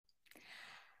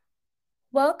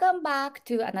Welcome back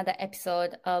to another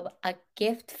episode of A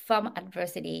Gift from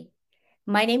Adversity.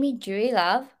 My name is Julie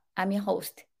Love. I'm your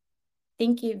host.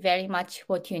 Thank you very much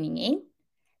for tuning in.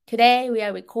 Today we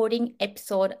are recording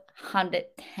episode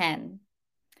 110.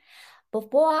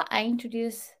 Before I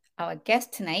introduce our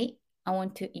guest tonight, I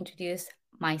want to introduce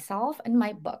myself and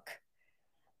my book.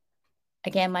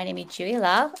 Again, my name is Julie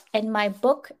Love, and my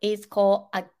book is called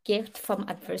A Gift from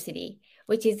Adversity,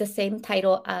 which is the same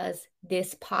title as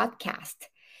this podcast.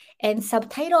 And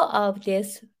subtitle of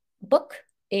this book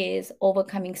is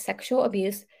Overcoming Sexual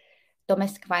Abuse,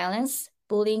 Domestic Violence,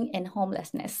 Bullying, and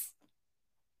Homelessness.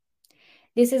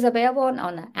 This is available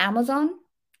on Amazon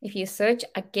if you search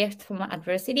A Gift from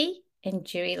Adversity and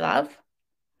Julie Love.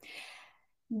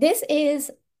 This is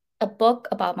a book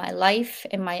about my life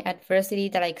and my adversity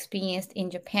that I experienced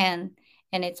in Japan,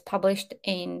 and it's published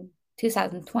in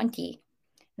 2020.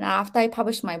 Now, after I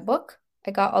published my book,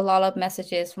 I got a lot of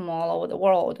messages from all over the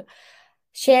world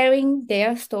sharing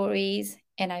their stories,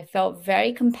 and I felt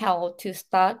very compelled to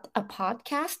start a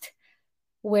podcast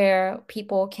where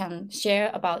people can share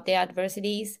about their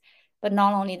adversities, but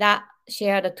not only that,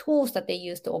 share the tools that they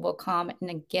use to overcome and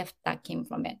the gift that came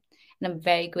from it. And I'm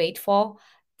very grateful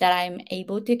that I'm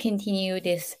able to continue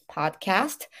this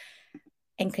podcast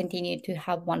and continue to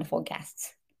have wonderful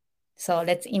guests. So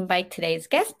let's invite today's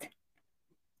guest.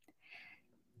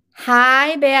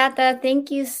 Hi, Beata.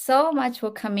 Thank you so much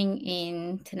for coming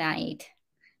in tonight.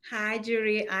 Hi,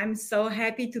 Julie. I'm so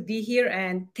happy to be here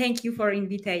and thank you for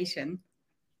invitation.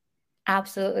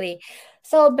 Absolutely.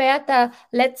 So, Beata,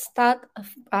 let's start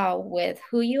with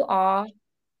who you are,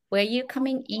 where you're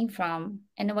coming in from,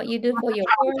 and what you do for your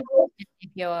work.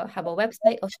 If you have a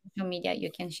website or social media,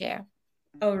 you can share.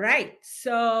 All right.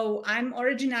 So I'm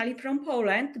originally from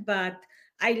Poland, but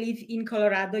I live in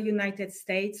Colorado, United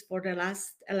States for the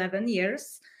last 11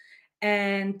 years.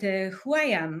 And who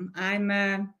I am? I'm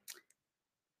a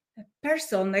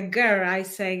person, a girl, I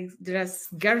say, this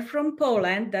girl from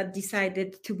Poland that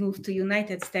decided to move to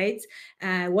United States.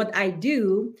 What I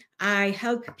do, I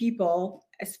help people,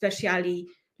 especially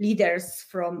leaders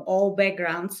from all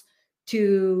backgrounds,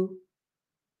 to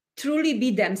truly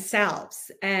be themselves.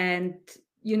 And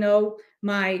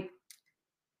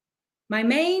my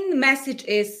main message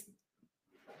is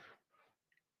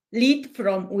lead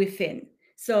from within.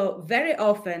 So very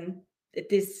often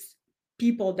these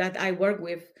people that I work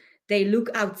with, they look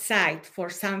outside for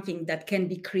something that can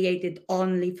be created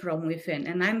only from within,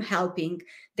 and I'm helping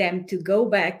them to go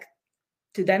back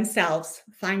to themselves,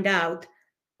 find out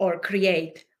or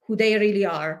create who they really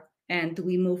are, and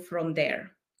we move from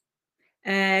there.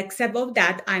 Except of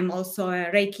that, I'm also a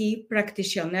Reiki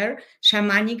practitioner,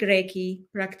 shamanic Reiki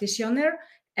practitioner,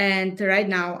 and right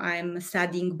now I'm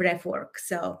studying breathwork.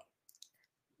 So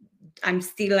I'm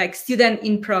still like student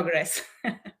in progress.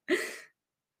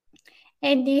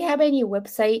 And do you have any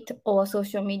website or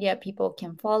social media people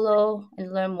can follow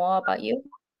and learn more about you?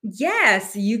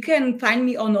 Yes, you can find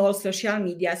me on all social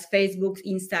medias: Facebook,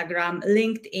 Instagram,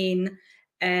 LinkedIn,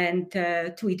 and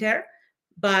Twitter.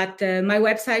 But my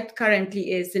website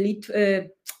currently is I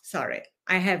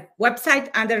have website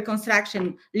under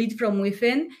construction, Lead from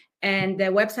Within, and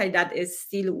the website that is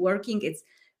still working, it's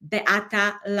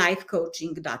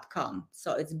beatalifecoaching.com.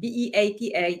 So it's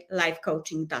BEATA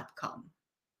lifecoaching.com.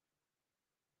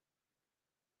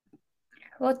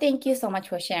 Well, thank you so much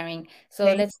for sharing. So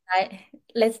Thank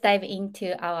let's dive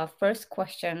into our first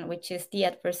question, which is the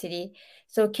adversity.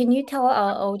 So can you tell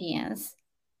our audience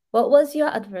what was your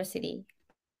adversity?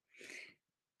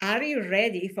 Are you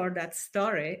ready for that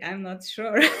story? I'm not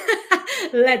sure.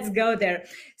 Let's go there.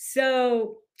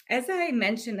 So, as I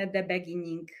mentioned at the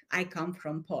beginning, I come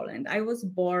from Poland. I was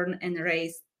born and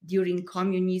raised during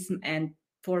communism. And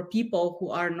for people who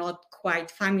are not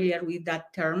quite familiar with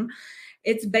that term,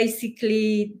 it's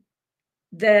basically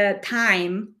the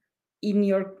time in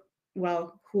your,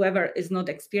 whoever is not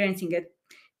experiencing it,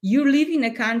 you live in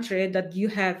a country that you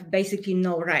have basically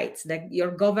no rights, that your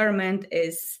government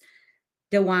is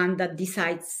the one that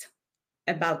decides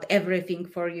about everything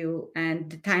for you. And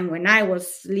the time when I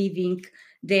was living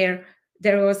there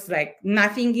was like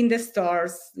nothing in the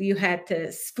stores. You had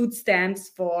food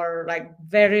stamps for like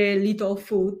very little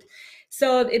food.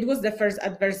 So it was the first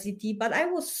adversity, but I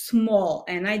was small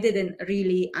and I didn't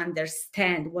really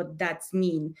understand what that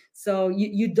means. So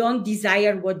you don't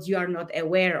desire what you are not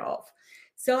aware of.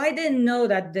 So I didn't know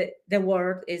that the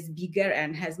world is bigger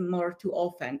and has more to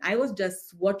offer. I was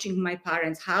just watching my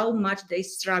parents, how much they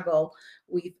struggle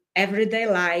with everyday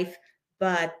life,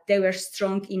 but they were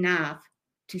strong enough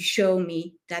to show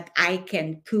me that I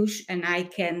can push and I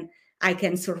can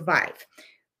survive.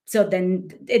 So then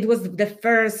it was the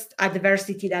first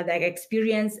adversity that I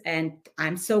experienced, and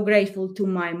I'm so grateful to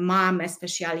my mom,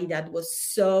 especially, that was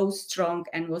so strong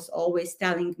and was always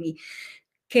telling me,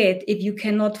 kid, if you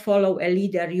cannot follow a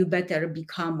leader, you better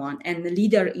become one. And the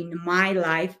leader in my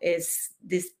life is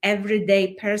this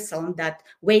everyday person that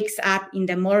wakes up in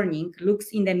the morning,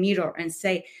 looks in the mirror and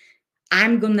say,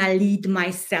 I'm gonna lead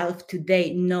myself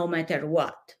today no matter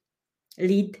what.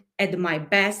 Lead at my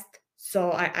best.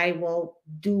 So I will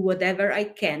do whatever I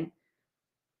can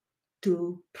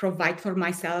to provide for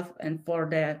myself and for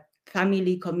the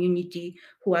family, community,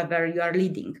 whoever you are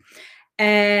leading.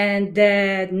 And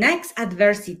the next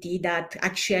adversity that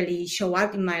actually showed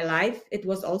up in my life, it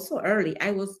was also early.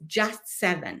 I was just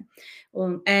 7,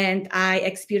 and I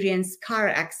experienced car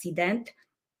accident,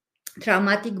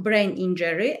 traumatic brain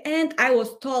injury, and I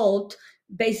was told,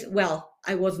 well,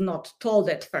 I was not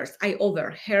told at first. I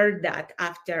overheard that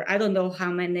after I don't know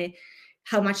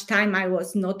how much time I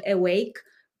was not awake.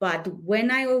 But when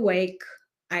I awake,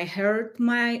 I heard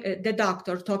the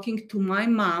doctor talking to my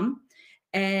mom,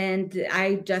 and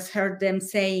I just heard them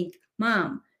saying,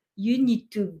 "Mom, you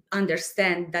need to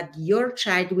understand that your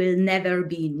child will never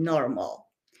be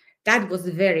normal." That was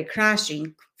very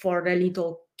crushing for a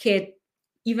little kid.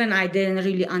 Even I didn't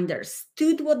really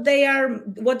understood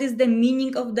what is the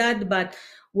meaning of that, but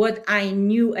what I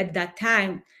knew at that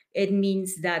time, it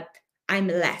means that I'm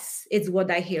less. It's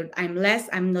what I heard. I'm less,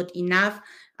 I'm not enough.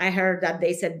 I heard that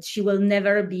they said she will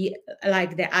never be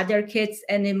like the other kids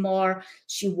anymore.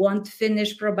 She won't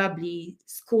finish probably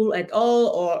school at all,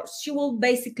 or she will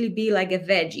basically be like a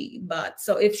veggie. But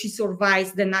so if she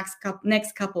survives the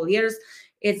next couple years,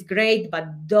 it's great,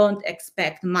 but don't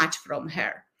expect much from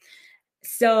her.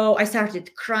 So I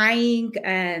started crying,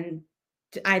 and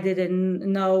I didn't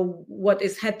know what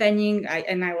is happening.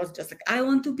 And I was just like, I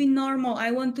want to be normal. I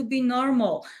want to be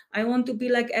normal. I want to be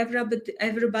like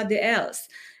everybody else.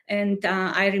 And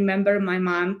I remember my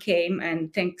mom came,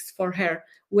 and thanks for her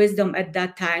wisdom at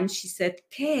that time. She said,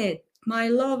 "Kid, my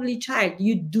lovely child,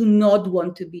 you do not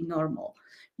want to be normal.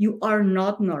 You are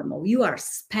not normal. You are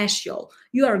special.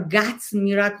 You are God's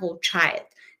miracle child."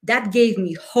 That gave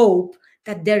me hope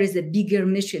that there is a bigger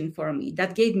mission for me.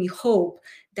 That gave me hope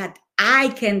that I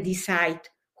can decide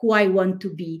who I want to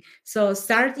be. So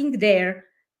starting there,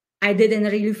 I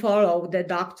didn't really follow the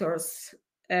doctor's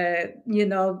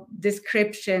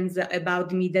descriptions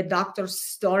about me, the doctor's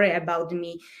story about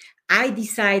me. I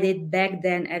decided back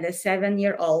then at a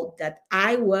 7-year-old that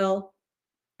I will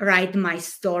write my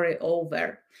story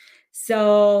over.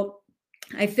 So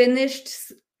I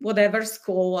finished whatever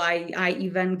school. I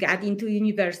even got into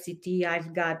university.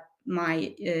 I've got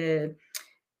my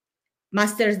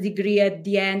master's degree at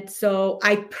the end. So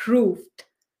I proved.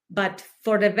 But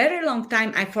for a very long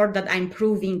time, I thought that I'm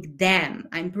proving them.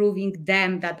 I'm proving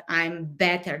them that I'm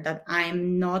better, that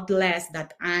I'm not less,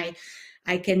 that I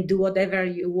can do whatever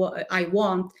I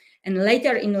want. And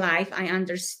later in life, I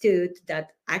understood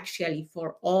that actually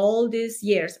for all these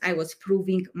years, I was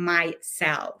proving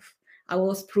myself. I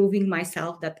was proving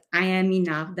myself that I am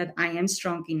enough, that I am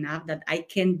strong enough, that I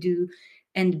can do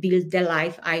and build the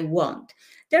life I want.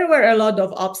 There were a lot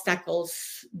of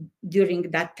obstacles during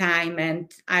that time,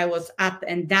 and I was up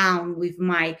and down with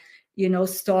my,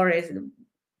 stories.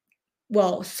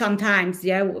 Well, sometimes,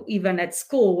 yeah, even at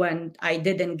school, when I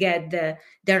didn't get the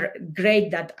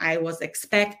grade that I was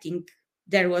expecting,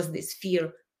 there was this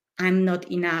fear. I'm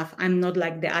not enough. I'm not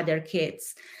like the other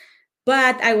kids.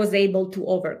 But I was able to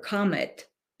overcome it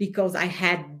because I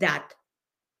had that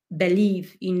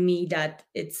belief in me that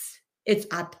it's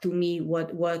up to me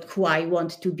who I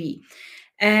want to be.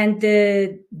 And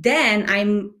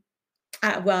then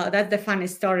well, that's the funny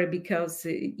story, because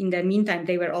in the meantime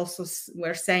they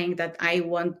were saying that I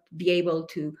won't be able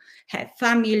to have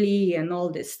family and all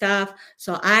this stuff.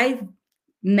 So I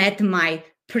met my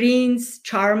Prince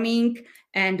Charming,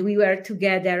 and we were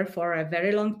together for a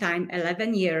very long time,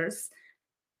 11 years,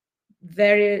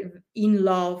 very in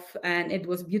love, and it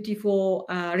was beautiful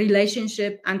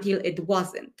relationship until it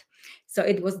wasn't. So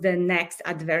it was the next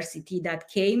adversity that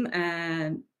came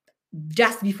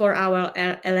just before our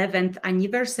 11th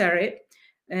anniversary.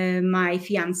 My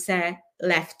fiance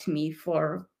left me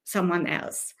for someone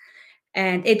else,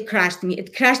 and it crushed me.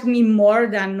 It crushed me more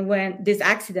than when this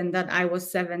accident that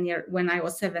when I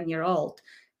was 7 year old,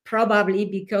 probably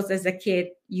because as a kid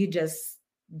you just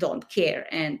don't care.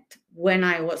 And when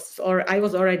I was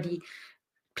already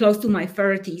close to my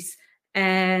 30s,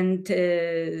 and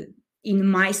in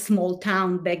my small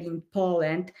town back in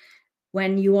Poland,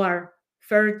 when you are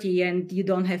 30 and you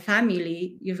don't have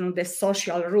family, the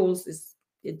social rules is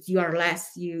you are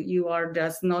less, you are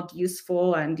just not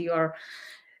useful, and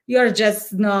you're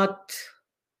just not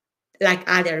like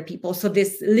other people. So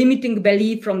this limiting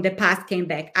belief from the past came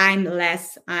back. I'm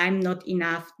less, I'm not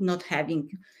enough, not having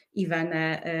even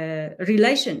a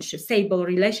relationship, stable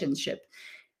relationship.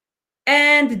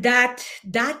 And that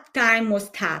time was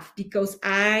tough because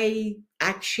I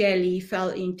actually fell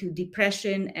into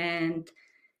depression, and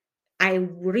I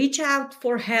reach out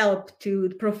for help to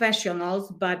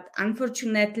professionals, but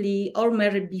unfortunately, or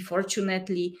maybe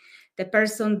fortunately,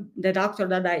 the doctor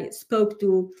that I spoke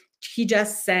to, he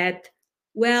just said,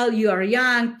 well, you are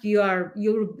young,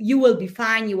 you will be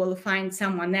fine, you will find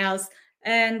someone else.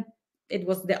 And it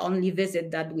was the only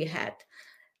visit that we had.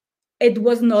 It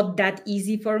was not that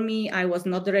easy for me. I was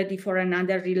not ready for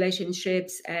another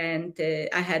relationships, and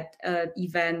I had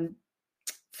even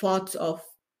thoughts of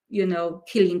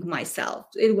killing myself.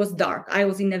 It was dark. I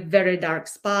was in a very dark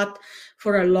spot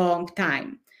for a long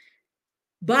time.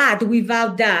 But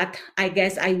without that, I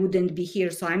guess I wouldn't be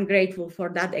here. So I'm grateful for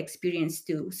that experience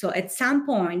too. So at some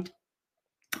point,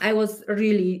 I was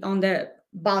really on the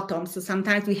bottom. So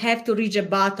sometimes we have to reach a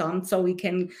bottom so we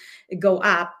can go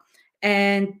up.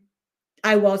 And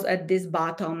I was at this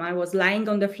bottom. I was lying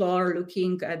on the floor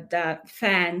looking at the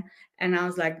fan, and I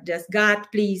was like, just God,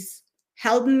 please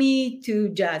help me to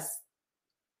just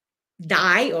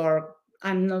die, or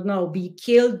I don't know, be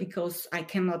killed, because I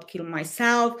cannot kill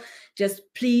myself. Just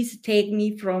please take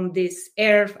me from this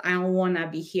earth. I don't want to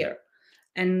be here.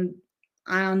 And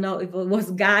I don't know if it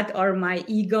was God or my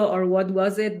ego or what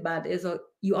was it, but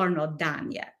you are not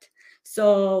done yet.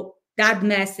 So that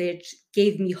message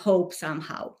gave me hope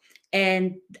somehow.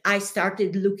 And I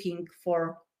started looking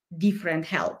for different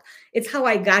help. It's how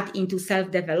I got into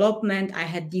self-development. I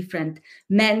had different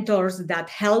mentors that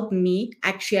helped me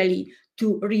actually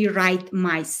to rewrite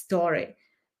my story.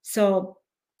 So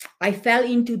I fell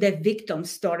into the victim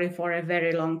story for a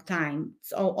very long time.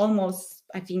 So almost,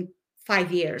 I think,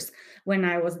 5 years, when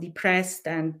I was depressed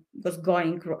and was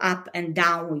going through up and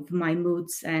down with my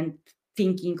moods and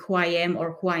thinking who I am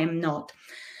or who I am not.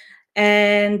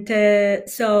 And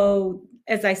so,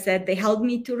 as I said, they helped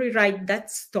me to rewrite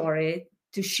that story,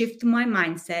 to shift my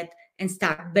mindset and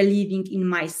start believing in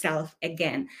myself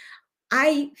again.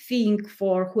 I think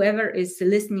for whoever is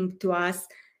listening to us,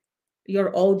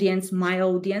 your audience, my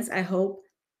audience, I hope,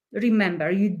 remember,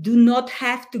 you do not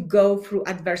have to go through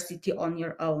adversity on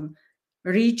your own.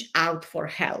 Reach out for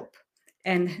help.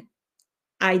 And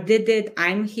I did it.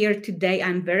 I'm here today.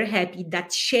 I'm very happy.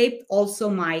 That shaped also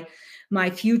my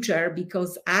future,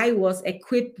 because I was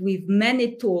equipped with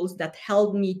many tools that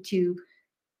helped me to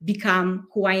become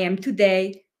who I am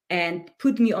today and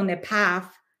put me on a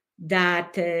path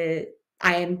that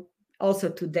I am also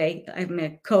today. I'm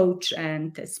a coach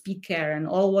and a speaker, and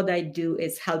all what I do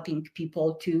is helping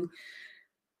people to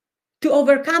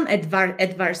overcome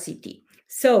adversity.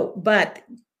 So, but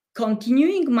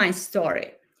continuing my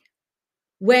story,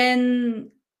 when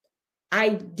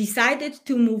I decided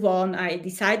to move on, I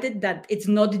decided that it's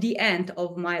not the end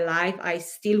of my life. I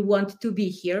still want to be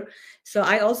here. So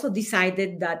I also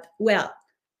decided that, well,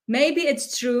 maybe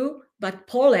it's true, but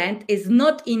Poland is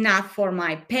not enough for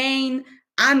my pain.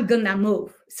 I'm gonna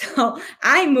move. So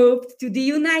I moved to the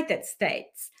United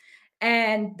States.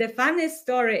 And the funniest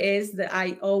story is that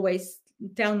I always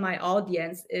tell my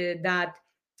audience that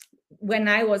when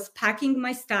I was packing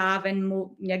my stuff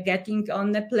and getting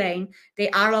on the plane, they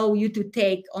allow you to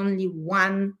take only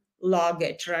one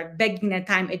luggage. Right? Back in the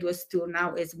time, it was two.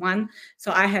 Now it's one.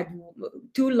 So I had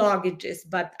two luggages.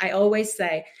 But I always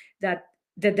say that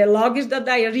the luggage that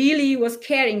I really was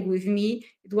carrying with me,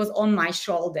 it was on my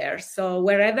shoulder. So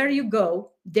wherever you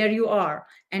go, there you are.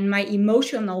 And my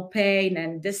emotional pain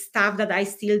and the stuff that I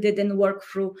still didn't work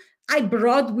through, I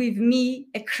brought with me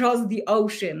across the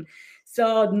ocean.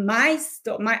 So my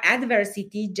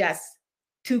adversity just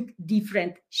took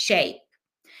different shape.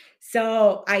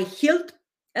 So I healed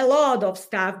a lot of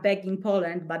stuff back in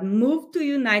Poland, but moved to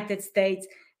United States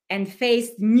and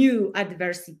faced new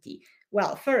adversity.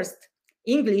 Well, first,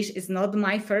 English is not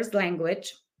my first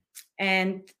language,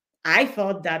 and I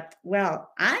thought that,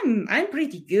 well, I'm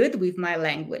pretty good with my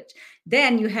language.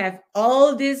 Then you have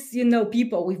all these,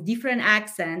 people with different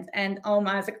accents, and I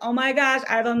was like, oh my gosh,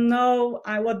 I don't know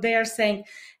what they are saying.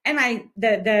 And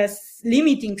the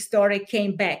limiting story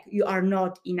came back. You are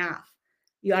not enough.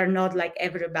 You are not like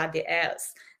everybody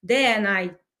else. Then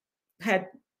I had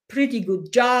pretty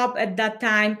good job at that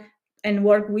time and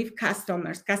work with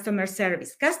customer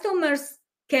service. Customers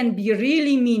can be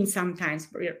really mean sometimes.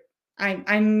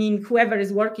 I mean, whoever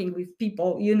is working with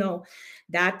people,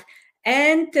 that.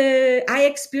 And I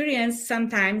experience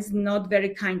sometimes not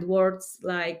very kind words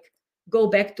like, go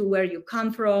back to where you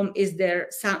come from. Is there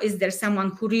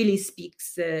someone who really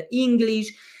speaks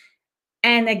English?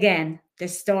 And again, the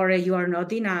story, you are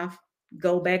not enough.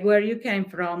 Go back where you came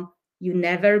from. You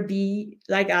never be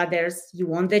like others. You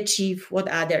won't achieve what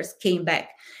others came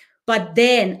back. But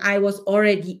then I was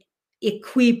already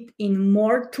equipped in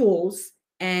more tools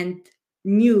and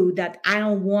knew that I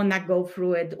don't want to go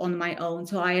through it on my own.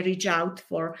 So I reach out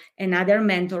for another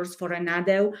mentors, for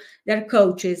another their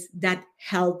coaches that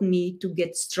helped me to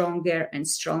get stronger and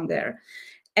stronger.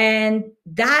 And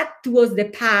that was the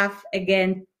path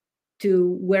again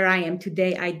to where I am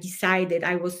today. I decided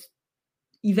I was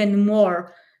even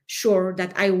more sure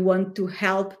that I want to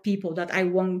help people, that I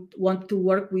want to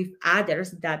work with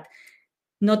others that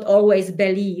not always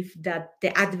believe that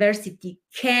the adversity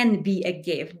can be a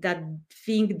gift, that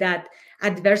think that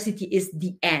adversity is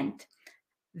the end.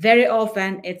 Very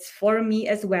often it's for me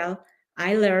as well.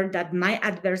 I learned that my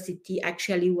adversity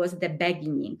actually was the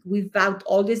beginning. Without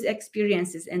all these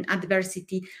experiences and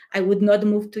adversity, I would not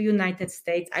move to United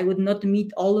States. I would not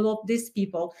meet all of these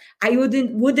people. I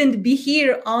wouldn't be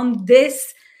here on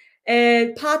this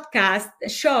podcast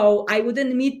show. I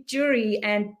wouldn't meet Jury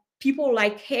and people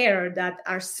like her that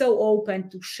are so open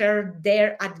to share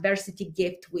their adversity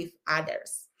gift with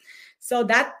others. So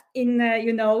that in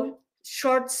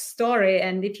short story,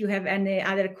 and if you have any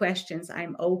other questions,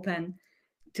 I'm open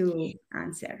to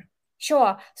answer.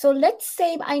 Sure. So let's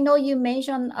say I know you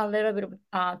mentioned a little bit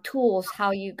of tools,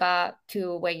 how you got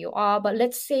to where you are, but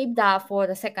let's save that for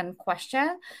the second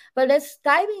question. But let's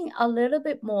dive in a little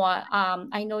bit more.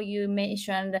 I know you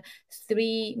mentioned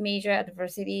three major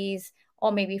adversities,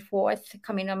 or maybe fourth,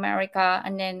 coming to America,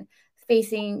 and then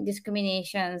facing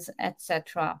discriminations,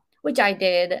 etc., which I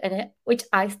did, and which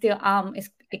I still am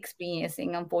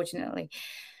experiencing, unfortunately.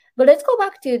 But let's go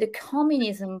back to the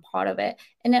communism part of it.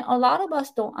 And then a lot of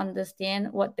us don't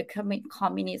understand what the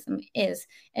communism is,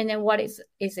 and then what is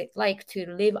it like to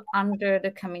live under the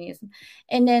communism.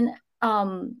 And then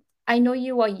I know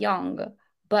you are young,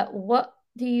 but what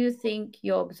do you think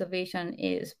your observation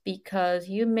is? Because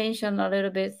you mentioned a little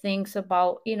bit things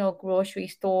about, grocery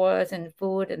stores and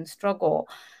food and struggle.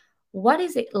 What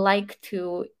is it like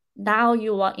to now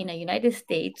you are in the United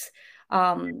States,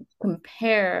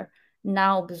 compare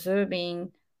now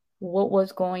observing what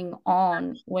was going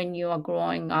on when you are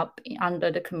growing up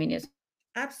under the communism?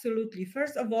 Absolutely.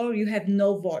 First of all, you have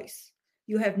no voice.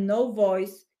 You have no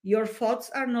voice. Your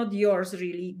thoughts are not yours,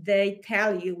 really. They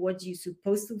tell you what you're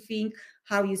supposed to think,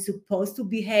 how you're supposed to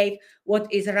behave,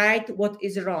 what is right, what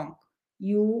is wrong.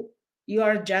 You you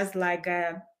are just like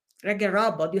a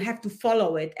robot. You have to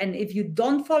follow it. And if you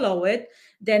don't follow it,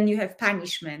 then you have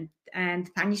punishment.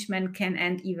 And punishment can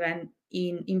end even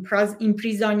in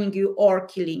imprisoning you or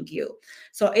killing you.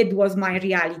 So it was my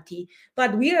reality,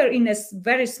 but we are in a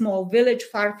very small village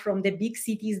far from the big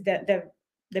cities. The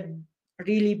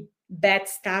really bad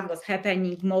stuff was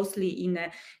happening mostly in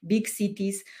big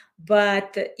cities.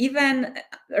 But even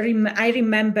I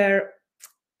remember,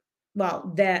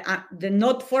 well, the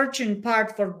not fortunate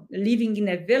part for living in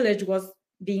a village was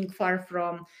being far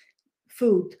from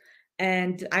food.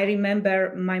 And I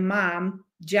remember my mom,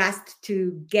 just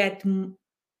to get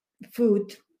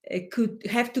food, could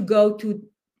have to go to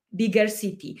bigger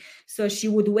city. So she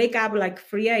would wake up like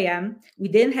 3 a.m. We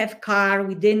didn't have car,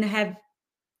 we didn't have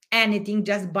anything,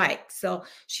 just bike. So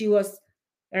she was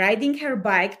riding her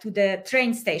bike to the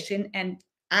train station, and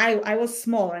I was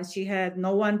small and she had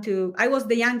no one to. I was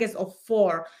the youngest of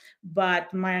four,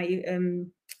 but my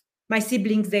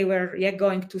siblings, they were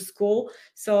going to school.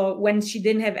 So when she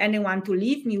didn't have anyone to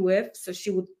leave me with, so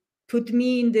she would put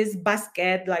me in this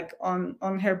basket like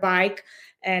on her bike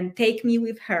and take me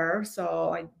with her.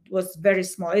 So I was very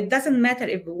small. It doesn't matter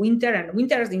if winter, and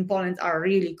winters in Poland are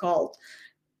really cold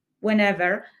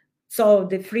whenever. So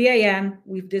the 3 a.m.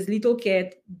 with this little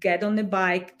kid, get on the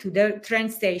bike to the train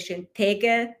station, take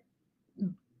a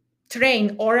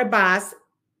train or a bus,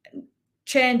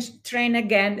 change train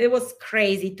again. It was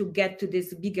crazy to get to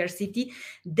this bigger city.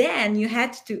 Then you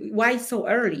had to, why so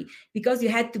early? Because you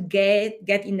had to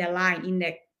get in the line in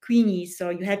the Queenie. So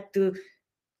you had to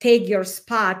take your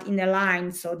spot in the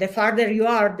line. So the farther you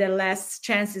are, the less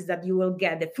chances that you will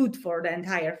get the food for the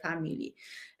entire family.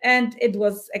 And it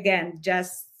was, again,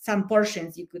 just some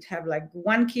portions. You could have like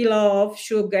 1 kilo of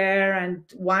sugar and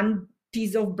one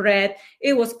piece of bread.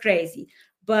 It was crazy.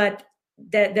 But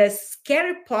the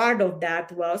scary part of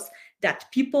that was that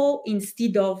people,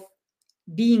 instead of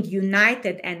being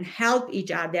united and help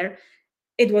each other,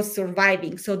 it was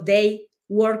surviving. So they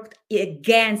worked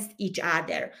against each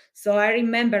other. So I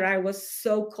remember I was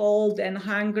so cold and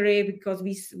hungry because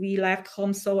we left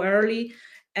home so early,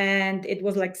 and it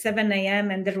was like 7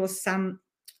 a.m. and there was some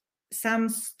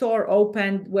store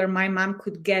opened where my mom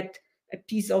could get a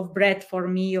piece of bread for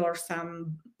me or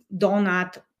some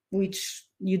donut, which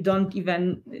you don't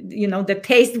even, the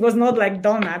taste was not like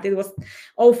donut. It was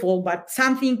awful, but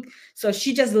something. So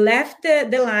she just left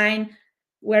the line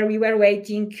where we were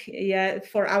waiting,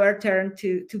 for our turn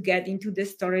to get into the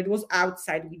store. It was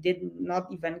outside. We did not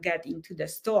even get into the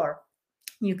store.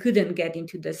 You couldn't get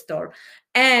into the store.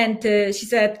 And she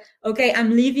said, okay,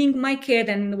 I'm leaving my kid.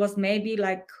 And it was maybe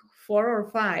like 4 or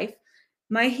 5.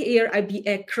 My here, I be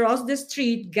across the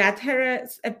street, got her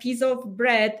a piece of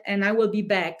bread, and I will be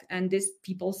back. And these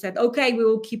people said, okay, we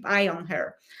will keep eye on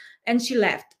her. And she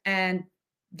left. And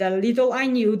the little I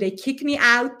knew, they kicked me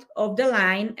out of the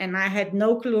line, and I had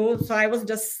no clue. So I was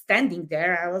just standing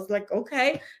there. I was like,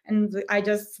 okay. And I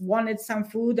just wanted some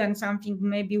food and something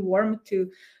maybe warm to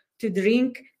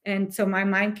drink. And so my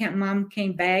mom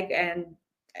came back, and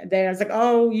they was like,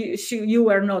 oh, you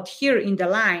were not here in the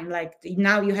line, like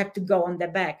now you have to go on the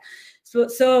back.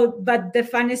 So but the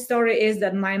funny story is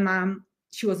that my mom,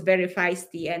 she was very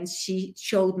feisty, and she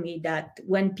showed me that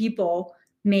when people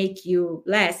make you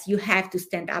less, you have to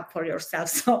stand up for yourself.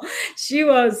 So she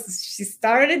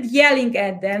started yelling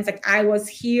at them, like, I was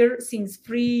here since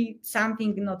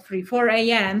 4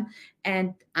 a.m.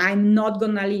 and I'm not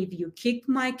gonna leave. You kick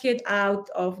my kid out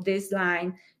of this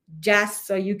line just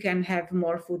so you can have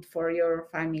more food for your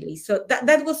family. So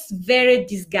that was very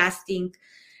disgusting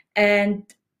and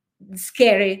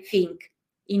scary thing.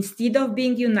 Instead of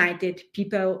being united,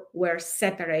 people were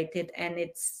separated, and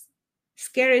it's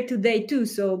scary today too.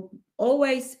 So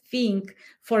always think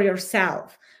for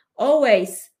yourself.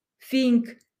 Always think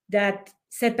that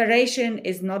separation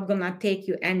is not gonna take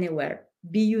you anywhere.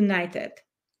 Be united.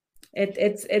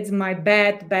 It's my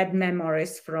bad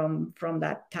memories from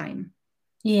that time.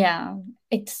 Yeah,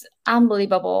 it's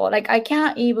unbelievable. Like I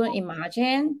can't even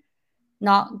imagine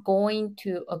not going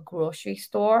to a grocery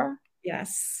store,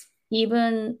 Yes.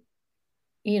 even,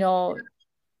 you know,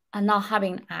 and not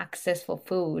having access for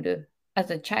food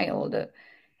as a child.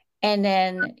 And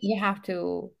then you have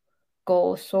to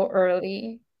go so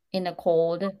early in the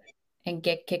cold and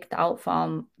get kicked out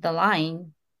from the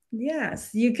line.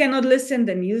 Yes, you cannot listen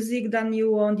the music that you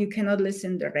want. You cannot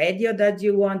listen the radio that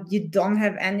you want. You don't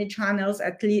have any channels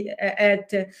at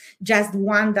just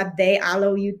one that they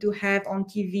allow you to have on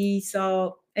TV.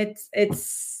 So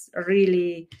it's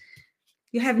really,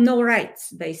 you have no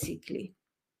rights basically.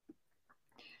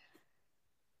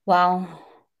 Wow.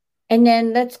 And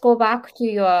then let's go back to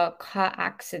your car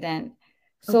accident.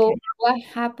 So Okay. what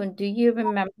happened? Do you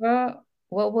remember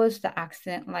what was the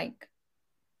accident like?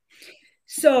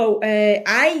 So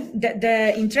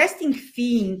the interesting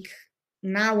thing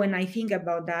now when I think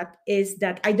about that is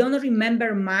that I don't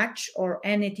remember much or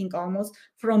anything almost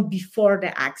from before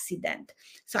the accident.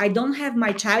 So I don't have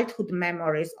my childhood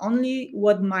memories, only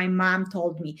what my mom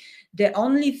told me. The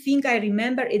only thing I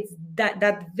remember is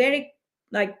that very,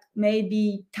 like,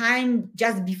 maybe time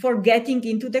just before getting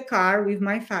into the car with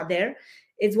my father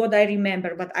is what I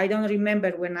remember, but I don't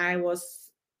remember when I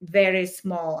was very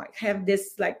small. I have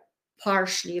this, like,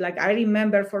 partially, like, I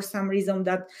remember for some reason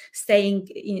that standing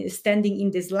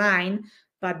in this line,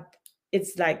 but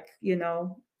it's like,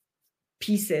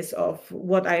 pieces of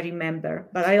what I remember,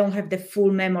 but I don't have the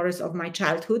full memories of my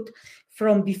childhood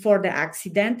from before the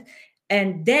accident.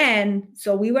 And then,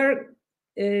 so we were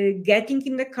getting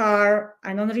in the car.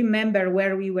 I don't remember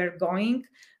where we were going,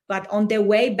 but on the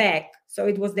way back, so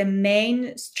it was the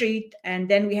main street, and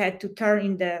then we had to turn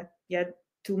in the,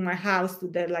 to my house, to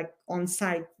the, like, on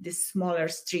side, this smaller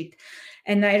street.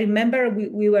 And I remember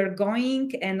we were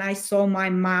going, and I saw my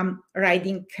mom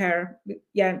riding her,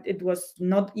 it was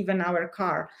not even our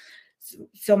car.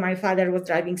 So my father was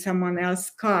driving someone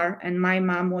else's car, and my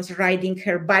mom was riding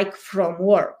her bike from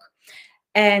work.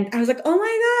 And I was like, oh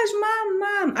my gosh,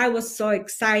 mom. I was so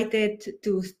excited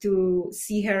to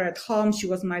see her at home. She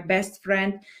was my best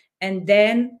friend. And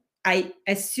then I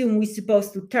assume we're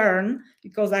supposed to turn,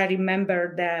 because I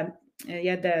remember the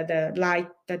light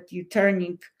that you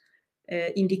turning,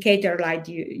 indicator light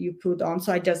you put on.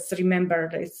 So I just remember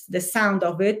the sound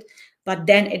of it. But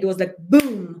then it was like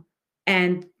boom,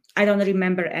 and I don't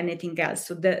remember anything else.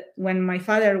 So when my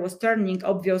father was turning,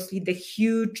 obviously the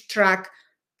huge truck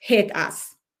hit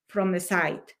us from the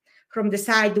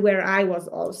side where I was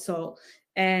also.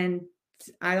 And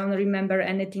I don't remember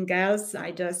anything else.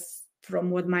 I just,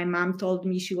 from what my mom told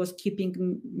me, she was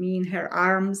keeping me in her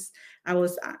arms. I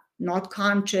was not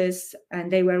conscious,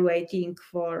 and they were waiting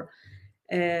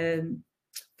um,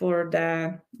 for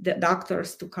the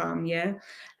doctors to come. Yeah.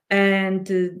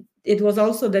 And it was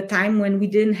also the time when we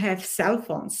didn't have cell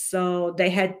phones, so they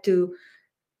had to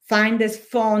find this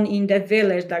phone in the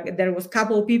village. Like there was a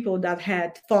couple of people that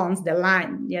had phones, the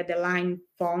line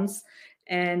phones,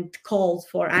 and called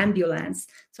for ambulance.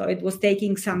 So it was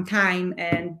taking some time,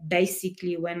 and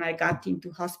basically when I got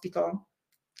into hospital,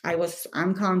 I was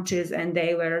unconscious, and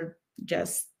they were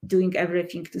just doing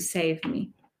everything to save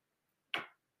me.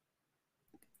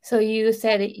 So you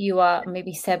said you are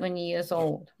maybe 7 years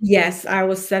old. Yes, I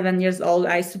was 7 years old.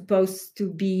 I supposed to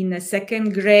be in the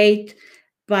second grade,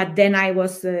 but then I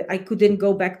couldn't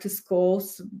go back to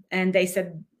schools, and they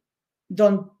said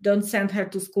don't send her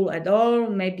to school at all.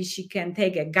 Maybe she can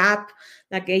take a gap,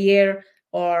 like a year,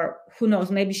 or who knows,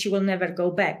 maybe she will never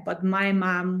go back. But my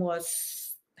mom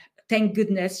was, thank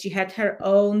goodness, she had her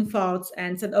own thoughts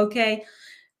and said, okay,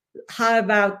 how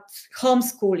about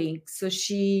homeschooling? So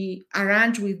she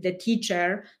arranged with the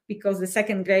teacher, because the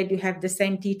second grade you have the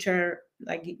same teacher,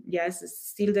 like, yes, it's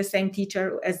still the same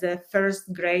teacher as the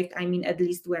first grade, I mean, at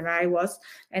least where I was.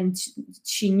 And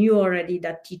she knew already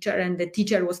that teacher, and the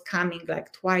teacher was coming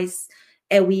like twice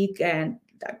a week, and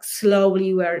like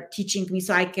slowly were teaching me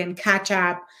so I can catch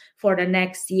up for the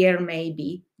next year,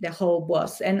 maybe the whole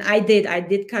was. And I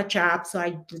did catch up, so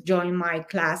I joined my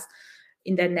class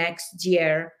in the next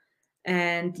year.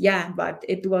 And yeah, but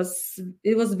it was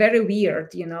very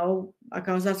weird, like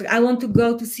I was like, I want to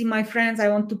go to see my friends, I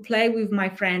want to play with my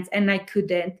friends, and I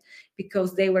couldn't,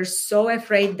 because they were so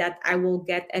afraid that I will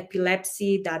get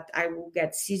epilepsy, that I will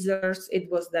get seizures. It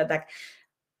was that, like,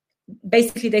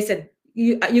 basically they said,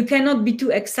 you cannot be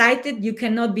too excited, you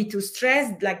cannot be too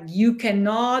stressed, like you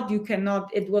cannot.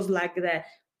 It was like the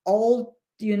old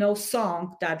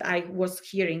song that I was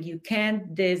hearing: you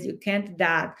can't this, you can't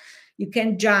that, you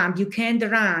can't jump, you can't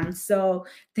run. So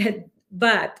that,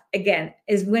 but again,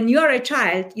 is when you're a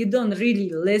child, you don't really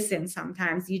listen.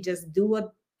 Sometimes you just do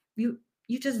what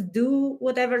you just do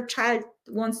whatever child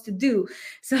wants to do.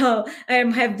 So I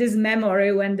have this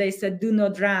memory when they said do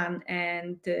not run,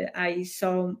 and I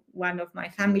saw one of my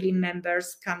family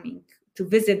members coming to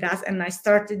visit us, and I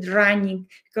started running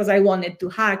because I wanted to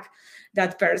hug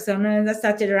that person. And I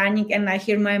started running, and I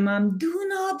hear my mom, do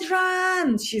not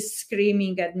run. She's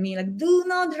screaming at me like, do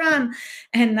not run.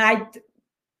 And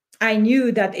I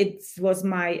knew that it was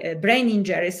my brain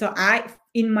injury. So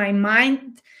in my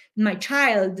mind, my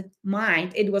child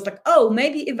mind, it was like, oh,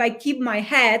 maybe if I keep my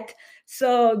head,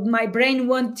 so my brain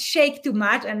won't shake too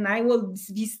much, and I will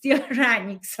be still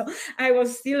running. So I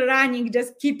was still running,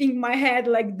 just keeping my head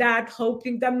like that,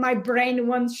 hoping that my brain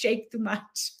won't shake too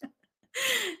much.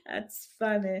 That's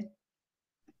funny.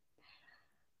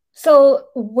 So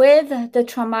with the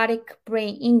traumatic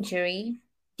brain injury,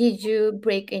 did you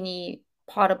break any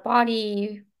part of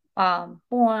body,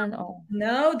 bone or?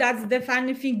 No, that's the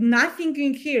funny thing. Nothing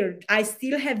in here. I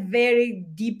still have very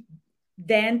deep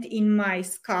dent in my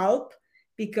scalp,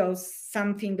 because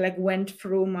something like went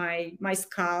through my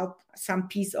scalp, some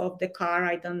piece of the car.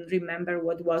 I don't remember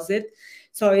what was it.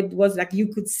 So it was like you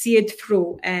could see it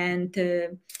through, and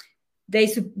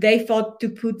they thought to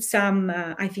put some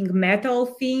I think metal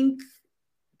thing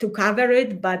to cover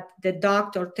it, but the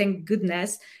doctor, thank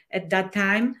goodness, at that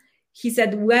time, he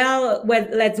said, well,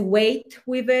 let's wait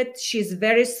with it. She's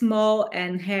very small,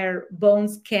 and her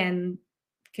bones can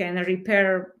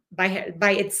repair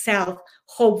by itself,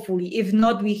 hopefully. If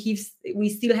not, we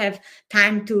still have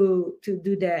time to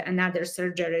do the another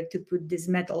surgery to put this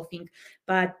metal thing.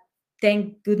 But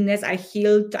thank goodness I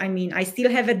healed. I mean, I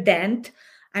still have a dent.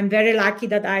 I'm very lucky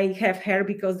that I have hair,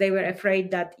 because they were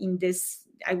afraid that in this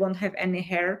I won't have any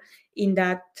hair in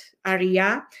that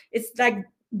area. It's like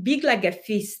big, like a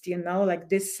fist, like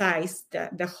this size.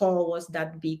 The hole was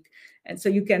that big, and so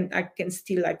I can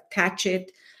still like touch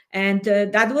it. And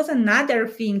that was another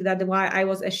thing that why I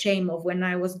was ashamed of when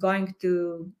I was going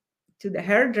to the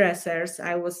hairdressers.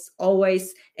 I was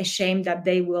always ashamed that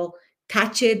they will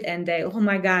touch it, and they, oh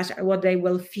my gosh, what they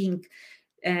will think.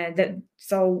 That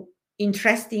so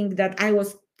interesting that I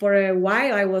was, for a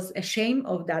while I was ashamed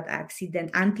of that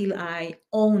accident until I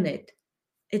own it.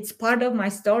 It's part of my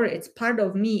story, it's part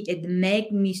of me, it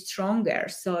made me stronger.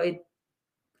 So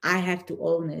I have to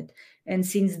own it. And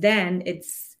since then,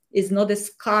 it's not a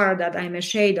scar that I'm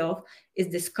ashamed of,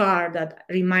 it's the scar that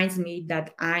reminds me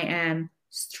that I am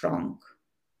strong.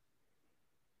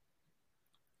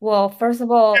 Well, first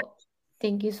of all,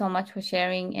 thank you so much for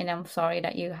sharing, and I'm sorry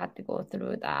that you had to go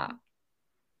through that.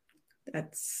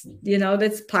 That's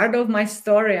part of my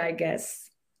story, I guess.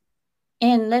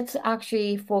 And let's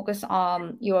actually focus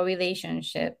on your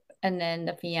relationship and then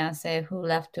the fiance who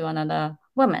left to another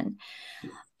woman.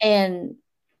 And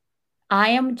I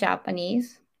am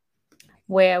Japanese,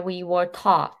 where we were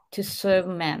taught to serve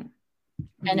men.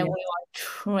 And we Yeah. are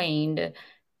trained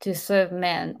to serve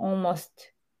men.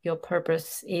 Almost your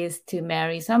purpose is to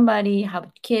marry somebody,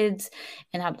 have kids,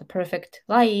 and have the perfect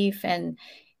life, and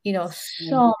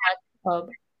so much of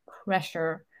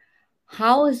pressure.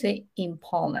 How is it in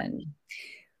Poland?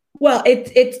 Well,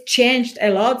 it changed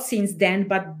a lot since then,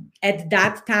 but at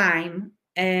that time,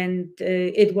 and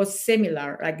it was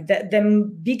similar. Like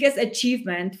the biggest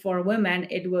achievement for women,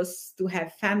 it was to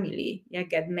have family. Yeah,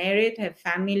 get married, have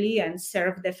family, and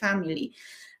serve the family.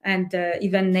 And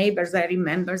even neighbors, I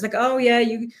remember, it's like, oh yeah,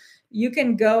 you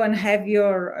can go and have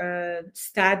your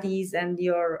studies and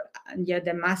your yeah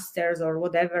the masters or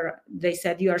whatever they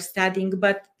said you are studying,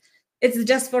 but it's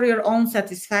just for your own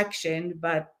satisfaction.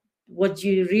 But what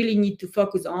you really need to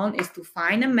focus on is to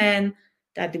find a man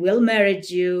that will marry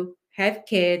you, have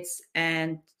kids,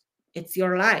 and it's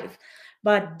your life.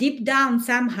 But deep down,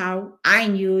 somehow, I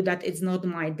knew that it's not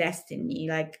my destiny.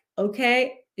 Like,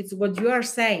 okay, it's what you are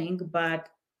saying, but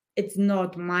it's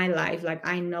not my life. Like,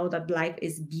 I know that life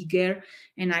is bigger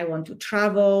and I want to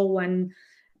travel when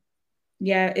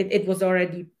yeah it was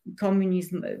already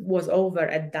communism was over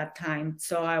at that time,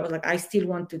 so I was like I still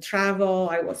want to travel.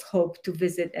 I was hope to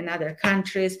visit another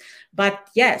countries, but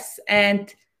yes,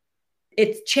 and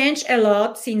it changed a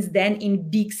lot since then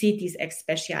in big cities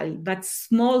especially, but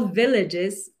small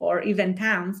villages or even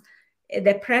towns,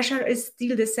 the pressure is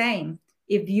still the same.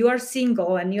 If you are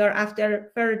single and you're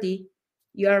after 30,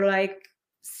 you're like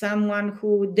someone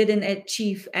who didn't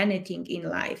achieve anything in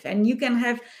life, and you can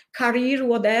have career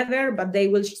whatever, but they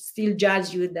will still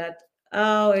judge you that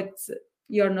oh it's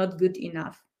you're not good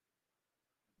enough.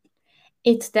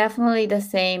 It's definitely the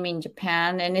same in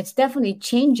Japan, and it's definitely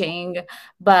changing,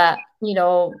 but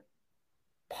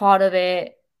part of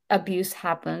it, abuse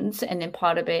happens, and then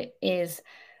part of it is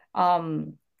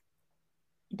um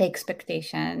the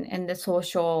expectation and the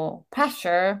social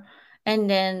pressure, and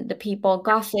then the people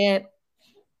gossip,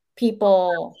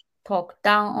 people talk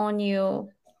down on you,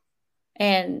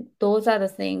 and those are the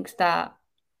things that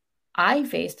I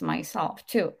faced myself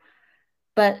too.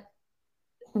 But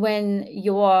when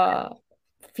your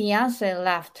fiance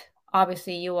left,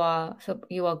 obviously you are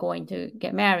going to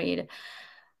get married.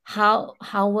 How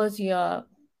was your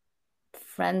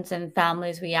friends and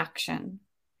family's reaction?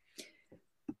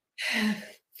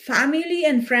 Family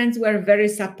and friends were very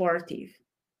supportive.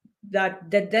 That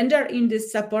the danger in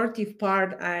this supportive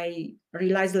part I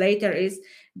realized later is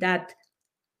that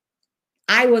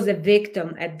I was a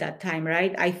victim at that time,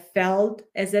 right? I felt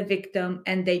as a victim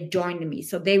and they joined me.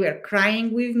 So they were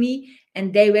crying with me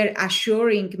and they were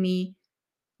assuring me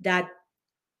that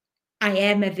I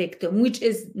am a victim, which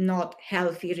is not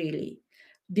healthy, really.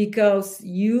 Because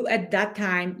you at that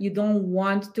time, you don't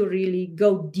want to really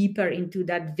go deeper into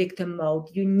that victim mode.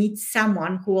 You need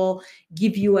someone who will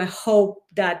give you a hope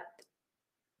that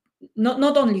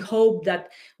not only hope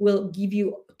that will give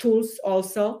you tools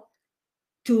also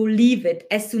to leave it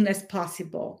as soon as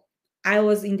possible. I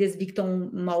was in this victim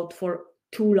mode for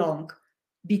too long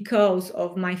because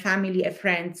of my family and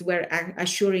friends were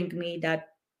assuring me that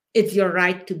it's your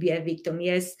right to be a victim.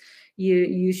 Yes,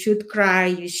 you should cry,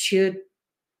 you should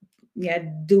yeah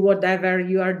do whatever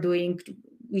you are doing,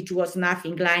 which was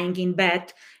nothing, lying in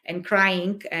bed and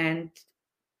crying and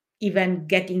even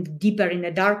getting deeper in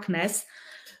the darkness.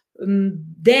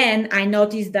 Then I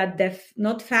noticed that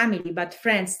not family but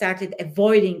friends started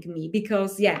avoiding me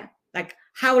because yeah, like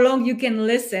how long you can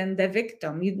listen the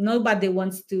victim? Nobody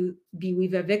wants to be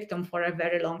with a victim for a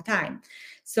very long time.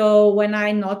 So when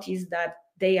I noticed that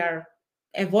they are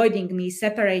avoiding me,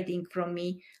 separating from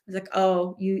me, I was like,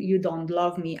 oh, you don't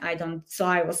love me, I don't. So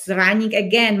I was running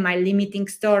again my limiting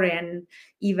story and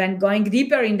even going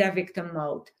deeper in the victim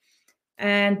mode,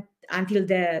 and until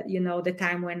the the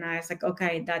time when I was like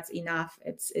okay, that's enough,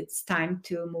 it's time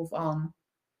to move on.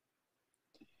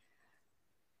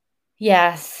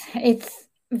 Yes, it's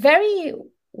very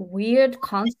weird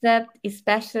concept,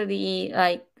 especially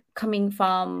like coming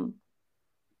from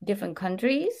different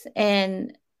countries,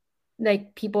 and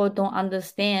like people don't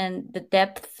understand the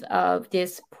depth of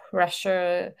this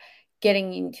pressure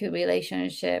getting into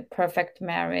relationship, perfect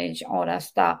marriage, all that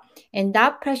stuff. And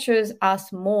that pressures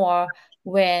us more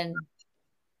when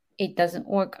it doesn't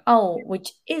work out,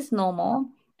 which is normal.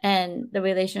 And the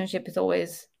relationship is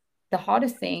always the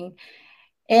hardest thing.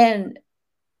 And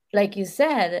like you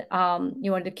said,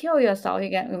 you want to kill yourself,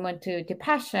 you want to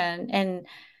depression, and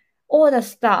all the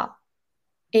stuff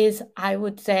is, I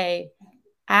would say,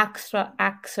 extra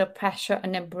pressure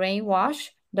and a brainwash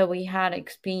that we had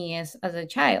experienced as a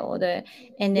child. And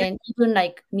Yeah, then even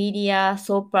like media,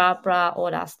 soap opera,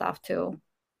 all that stuff too.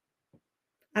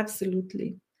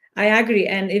 absolutely. I agree.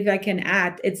 And if I can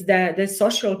add, it's the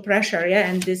social pressure, yeah,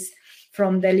 and this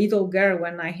from the little girl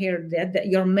when I hear that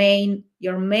your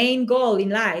main goal in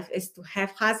life is to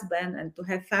have husband and to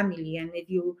have family, and if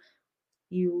you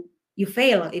you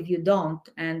fail if you don't.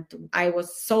 And I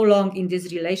was so long in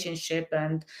this relationship,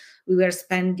 and we were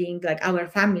spending, like, our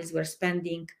families were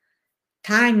spending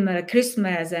time,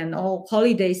 Christmas and all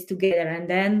holidays together, and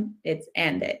then it's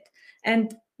ended.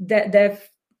 And the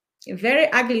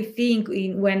very ugly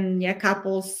thing when, yeah,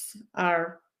 couples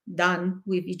are done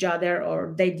with each other,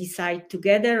 or they decide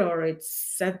together, or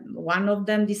it's one of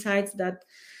them decides that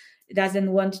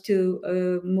doesn't want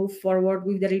to move forward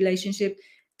with the relationship,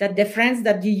 that the friends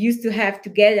that you used to have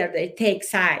together, they take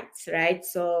sides, right?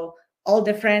 So all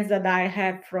the friends that I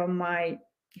have from my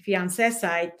fiance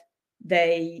side,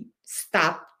 they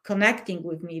stopped connecting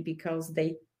with me because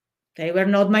they were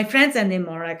not my friends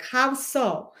anymore. Like, how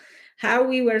so? How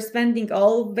we were spending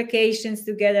all vacations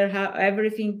together, how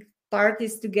everything,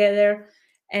 parties together,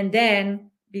 and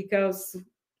then because,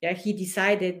 yeah, he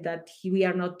decided that we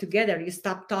are not together, you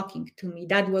stop talking to me.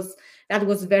 That was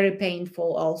very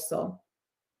painful also.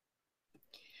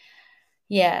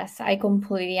 Yes, I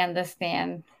completely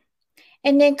understand.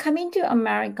 And then coming to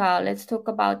America, let's talk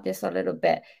about this a little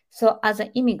bit. So as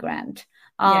an immigrant,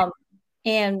 Yeah.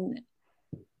 and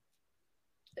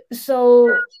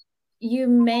so you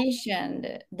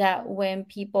mentioned that when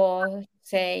people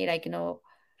say, like,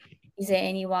 is there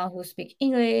anyone who speak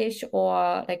English,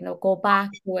 or, like, go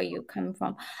back to where you come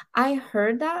from? I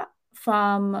heard that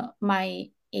from my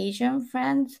Asian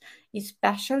friends,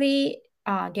 especially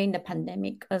during the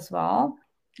pandemic as well.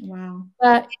 Wow.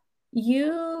 But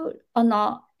you are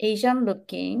not Asian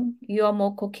looking, you are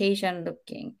more Caucasian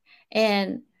looking.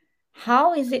 And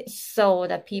how is it so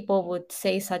that people would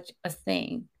say such a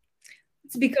thing?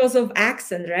 It's because of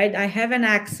accent, right? I have an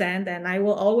accent and I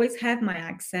will always have my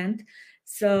accent.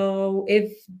 So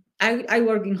if I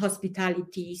work in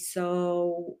hospitality,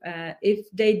 so if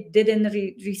they didn't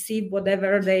receive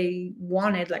whatever they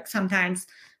wanted, like sometimes,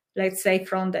 let's say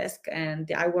front desk,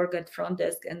 and I work at front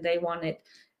desk, and they wanted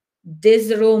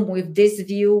this room with this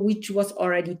view, which was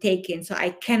already taken, so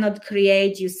I cannot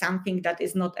create you something that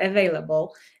is not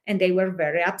available. And they were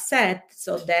very upset,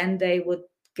 so then they would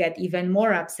get even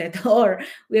more upset. Or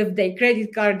if their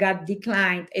credit card got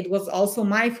declined, it was also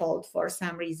my fault for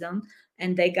some reason,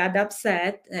 and they got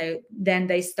upset. Then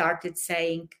they started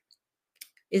saying,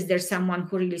 is there someone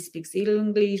who really speaks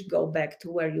English? Go back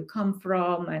to where you come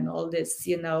from, and all this,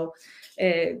 you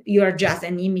are just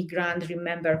an immigrant.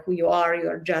 Remember who you are.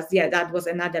 You're just, yeah, that was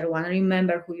another one.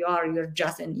 Remember who you are. You're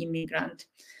just an immigrant.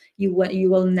 You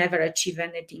will never achieve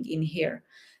anything in here.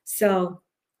 So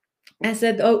I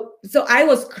said, oh, so I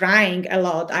was crying a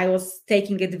lot. I was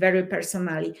taking it very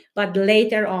personally. But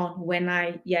later on, when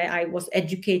I was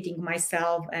educating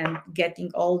myself and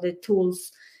getting all the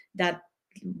tools that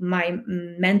my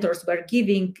mentors were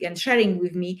giving and sharing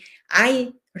with me,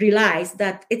 I realized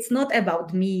that it's not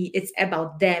about me, it's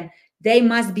about them. They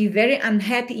must be very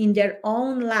unhappy in their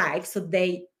own life, so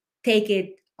they take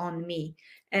it on me.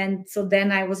 And so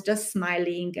then I was just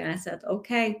smiling, and I said,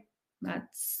 okay,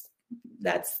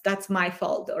 that's my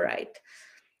fault, all right.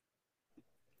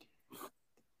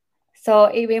 So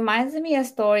it reminds me a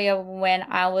story of when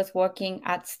I was working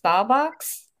at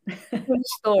Starbucks. True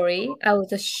story. I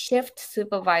was a shift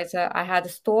supervisor. I had a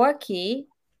store key.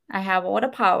 I have all the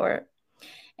power.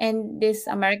 And these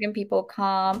American people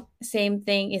come, same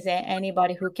thing. Is there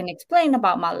anybody who can explain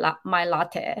about my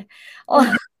latte? Or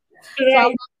some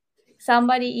Right.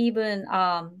 somebody even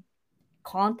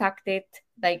contacted,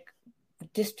 like,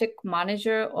 district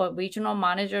manager or regional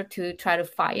manager to try to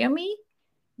fire me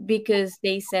because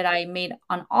they said I made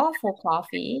an awful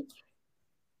coffee,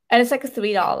 and it's like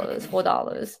 $3,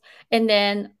 $4. And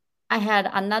then I had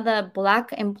another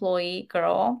black employee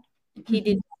girl. He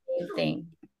did the same thing.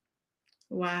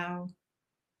 Wow.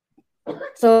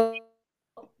 So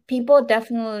people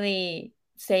definitely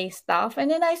say stuff, and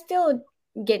then I still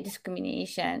get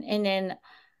discrimination. And then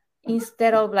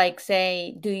instead of, like,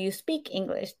 say, do you speak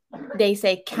English, they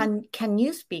say, can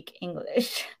you speak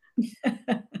English?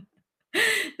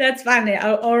 That's funny.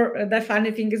 Or the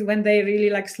funny thing is when they really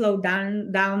like slow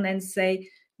down and say,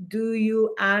 do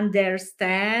you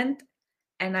understand?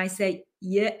 And I say,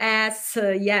 yes,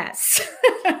 yes.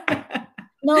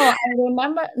 No, I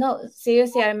remember. No,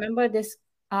 seriously, I remember this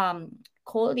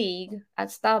colleague at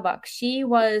Starbucks. She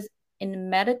was in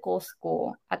medical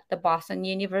school at the Boston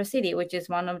University, which is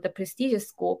one of the prestigious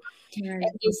school. And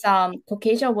Right. this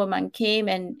Caucasian woman came,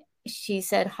 and she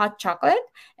said hot chocolate,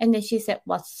 and then she said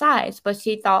what size, but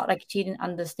she thought like she didn't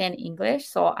understand English,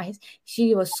 so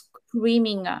she was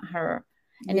screaming at her.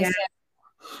 and it Yeah. said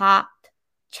hot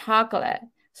chocolate.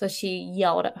 So she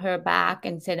yelled at her back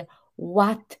and said,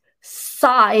 "What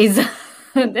size?"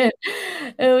 And then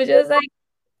it was just like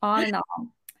on and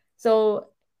on. So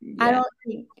I Yeah. don't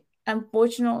think,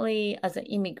 unfortunately, as an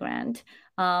immigrant,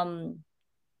 um,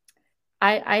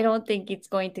 I don't think it's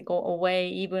going to go away.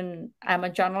 Even I'm a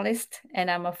journalist and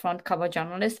I'm a front cover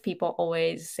journalist. People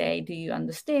always say, "Do you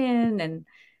understand?" And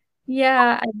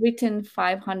yeah, I've written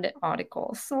 500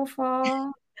 articles so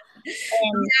far.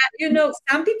 And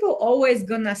Some people always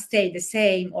gonna stay the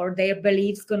same, or their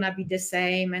beliefs gonna be the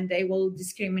same, and they will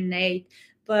discriminate,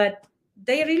 but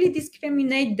they really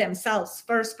discriminate themselves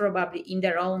first, probably in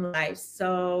their own lives.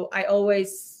 So I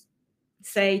always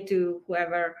say to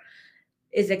whoever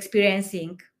is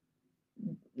experiencing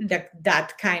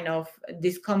that kind of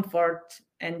discomfort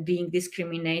and being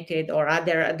discriminated or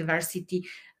other adversity,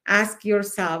 ask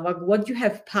yourself, like, what you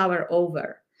have power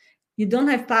over. You don't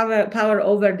have power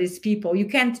over these people. You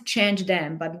can't change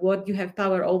them, but what you have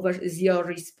power over is your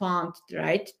response,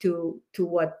 right, to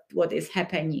what is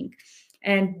happening.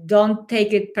 And don't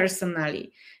take it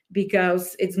personally,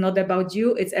 because it's not about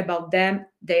you, it's about them.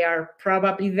 They are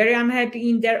probably very unhappy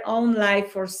in their own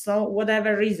life for so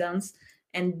whatever reasons,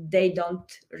 and they don't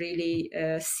really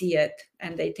see it,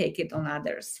 and they take it on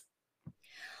others.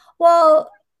 well,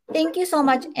 thank you so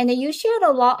much. And you shared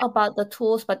a lot about the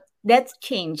tools, but let's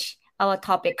change our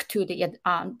topic to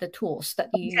the tools that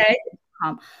you use. Okay.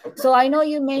 So I know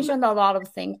you mentioned a lot of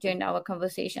things during our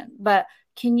conversation, but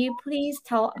can you please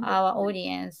tell our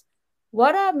audience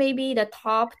what are maybe the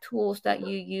top tools that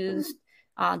you used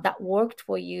that worked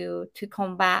for you to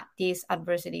combat these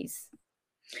adversities?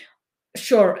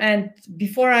 Sure. And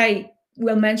before I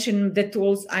will mention the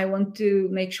tools, I want to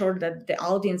make sure that the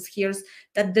audience hears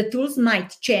that the tools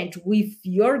might change with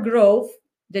your growth.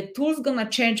 The tools gonna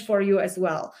change for you as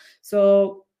well.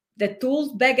 So the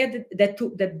tools back at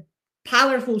the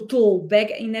powerful tool back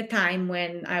in a time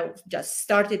when I just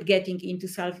started getting into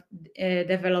self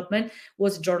development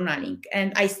was journaling,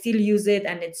 and I still use it,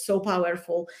 and it's so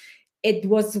powerful. It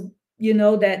was,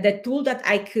 the tool that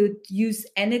I could use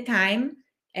anytime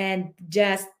and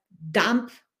just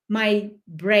dump my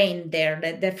brain there,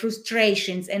 the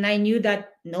frustrations, and I knew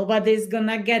that nobody's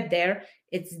gonna get there.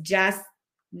 It's just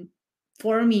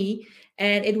for me,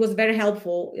 and it was very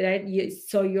helpful, right?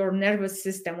 So your nervous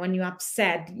system, when you're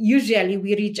upset, usually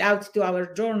we reach out to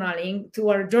our journaling, to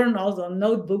our journals or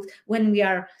notebooks when we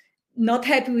are not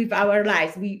happy with our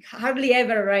lives. We hardly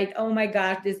ever write, "Oh my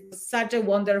gosh, this was such a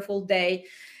wonderful day."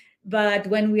 But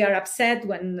when we are upset,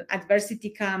 when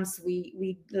adversity comes,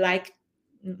 we like,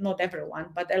 not everyone,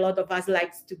 but a lot of us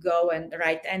likes to go and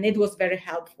write, and it was very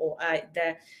helpful.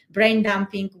 The brain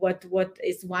dumping, what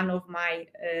is one of my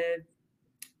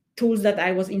tools that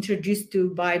I was introduced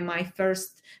to by my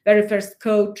very first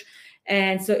coach.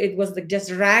 And so it was like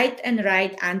just write and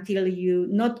write until you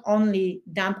not only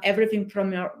dump everything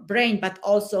from your brain, but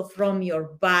also from your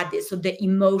body. So the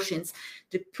emotions,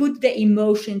 to put the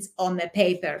emotions on the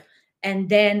paper and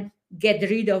then get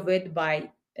rid of it by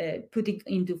putting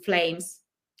into flames.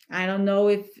 I don't know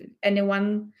if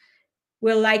anyone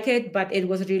will like it, but it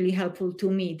was really helpful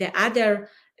to me. The other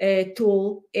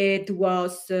tool, it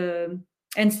was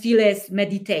and still is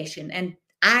meditation. And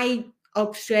I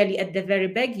actually at the very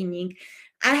beginning,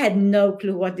 I had no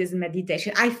clue what is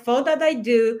meditation. I thought that I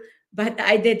do, but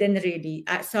I didn't really.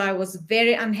 So I was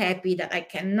very unhappy that I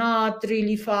cannot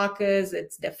really focus.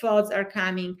 It's the thoughts are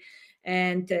coming.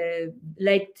 And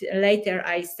later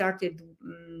I started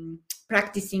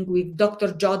practicing with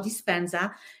Dr. Joe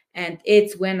Dispenza, and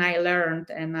it's when I learned,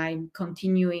 and I'm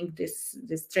continuing this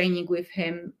training with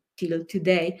him till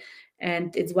today.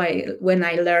 And it's why when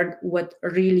I learned what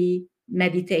really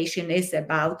meditation is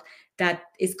about, that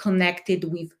is connected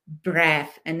with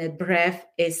breath, and the breath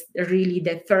is really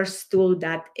the first tool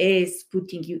that is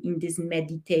putting you in this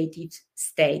meditative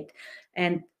state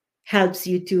and helps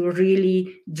you to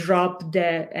really drop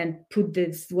and put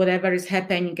this whatever is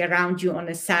happening around you on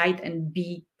a side and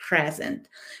be present.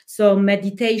 So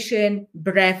meditation,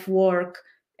 breath work,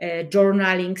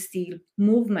 journaling, still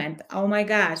movement. Oh my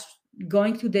gosh,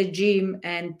 going to the gym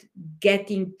and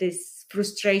getting these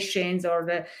frustrations or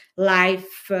the life,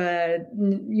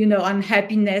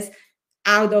 unhappiness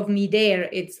out of me there.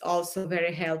 It's also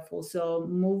very helpful. So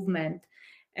movement.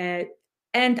 Uh,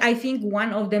 and I think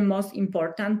one of the most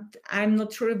important, I'm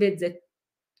not sure if it's a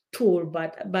tool,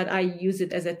 but I use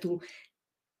it as a tool.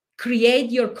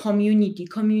 Create your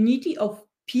community of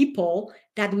people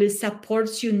that will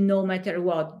support you no matter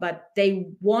what, but they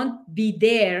won't be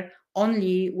there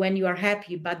only when you are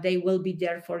happy, but they will be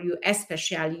there for you,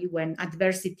 especially when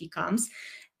adversity comes.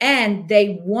 And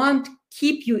they won't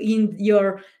keep you in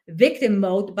your victim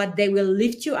mode, but they will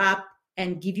lift you up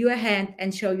and give you a hand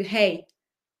and show you, hey,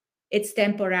 it's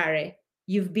temporary.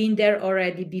 You've been there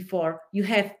already before. You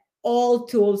have all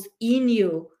tools in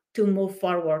you to move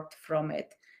forward from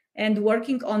it. And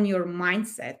working on your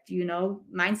mindset,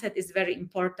 mindset is very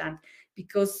important,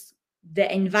 because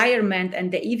the environment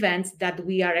and the events that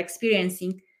we are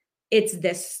experiencing, it's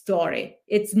the story.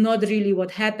 It's not really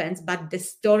what happens, but the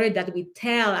story that we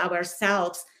tell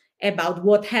ourselves about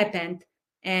what happened.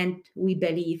 And we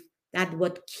believe that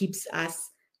what keeps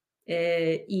us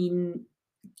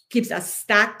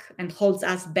stuck and holds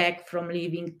us back from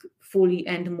living fully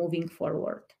and moving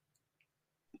forward.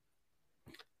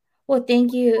 Well,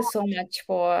 thank you so much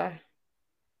for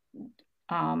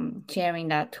sharing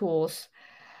that tools.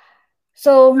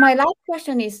 So my last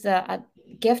question is a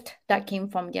gift that came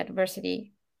from the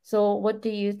adversity. So what do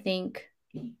you think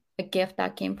a gift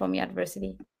that came from the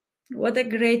adversity? What a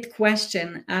great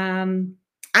question.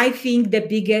 I think the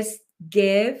biggest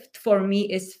gift for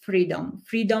me is freedom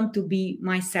to be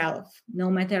myself, no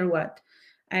matter what.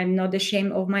 I'm not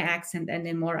ashamed of my accent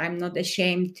anymore. I'm not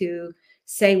ashamed to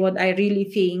say what I really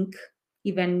think,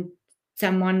 even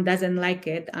someone doesn't like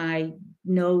it. I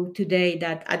know today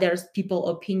that other people's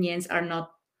opinions are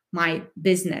not my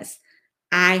business.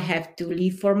 I have to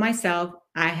live for myself.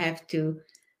 I have to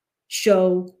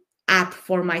show up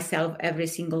for myself every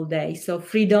single day. So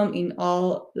freedom in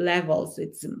all levels.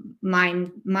 It's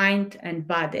mind and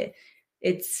body.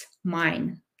 It's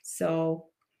mine. So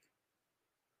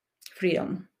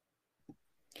freedom.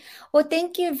 Well,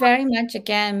 thank you very much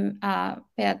again,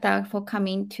 Beata, for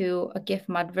coming to a gift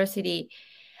from adversity.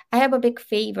 I have a big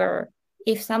favor.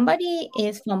 If somebody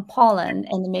is from Poland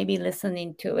and maybe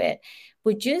listening to it,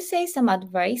 would you say some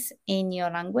advice in your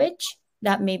language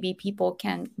that maybe people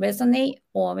can resonate,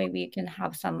 or maybe you can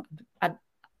have some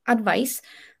advice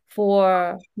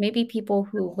for maybe people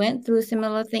who went through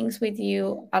similar things with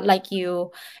you, like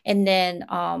you, and then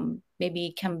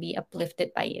maybe can be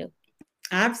uplifted by you?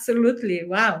 Absolutely.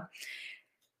 Wow.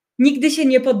 Nigdy się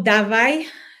nie poddawaj.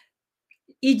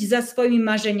 Idź za swoimi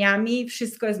marzeniami.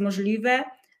 Wszystko jest możliwe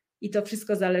i to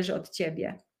wszystko zależy od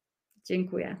ciebie.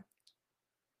 Dziękuję.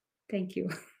 Thank you.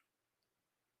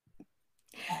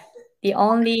 The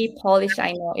only Polish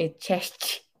I know is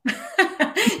cześć.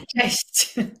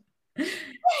 Cześć.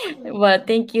 Well,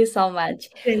 thank you so much.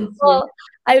 Thank you. Well,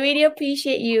 I really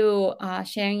appreciate you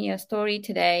sharing your story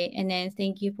today. And then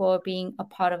thank you for being a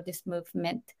part of this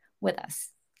movement with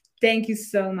us. Thank you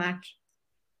so much.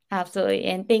 Absolutely.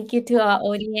 And thank you to our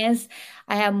audience.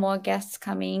 I have more guests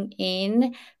coming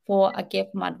in for a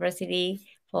gift from adversity.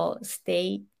 So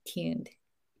stay tuned.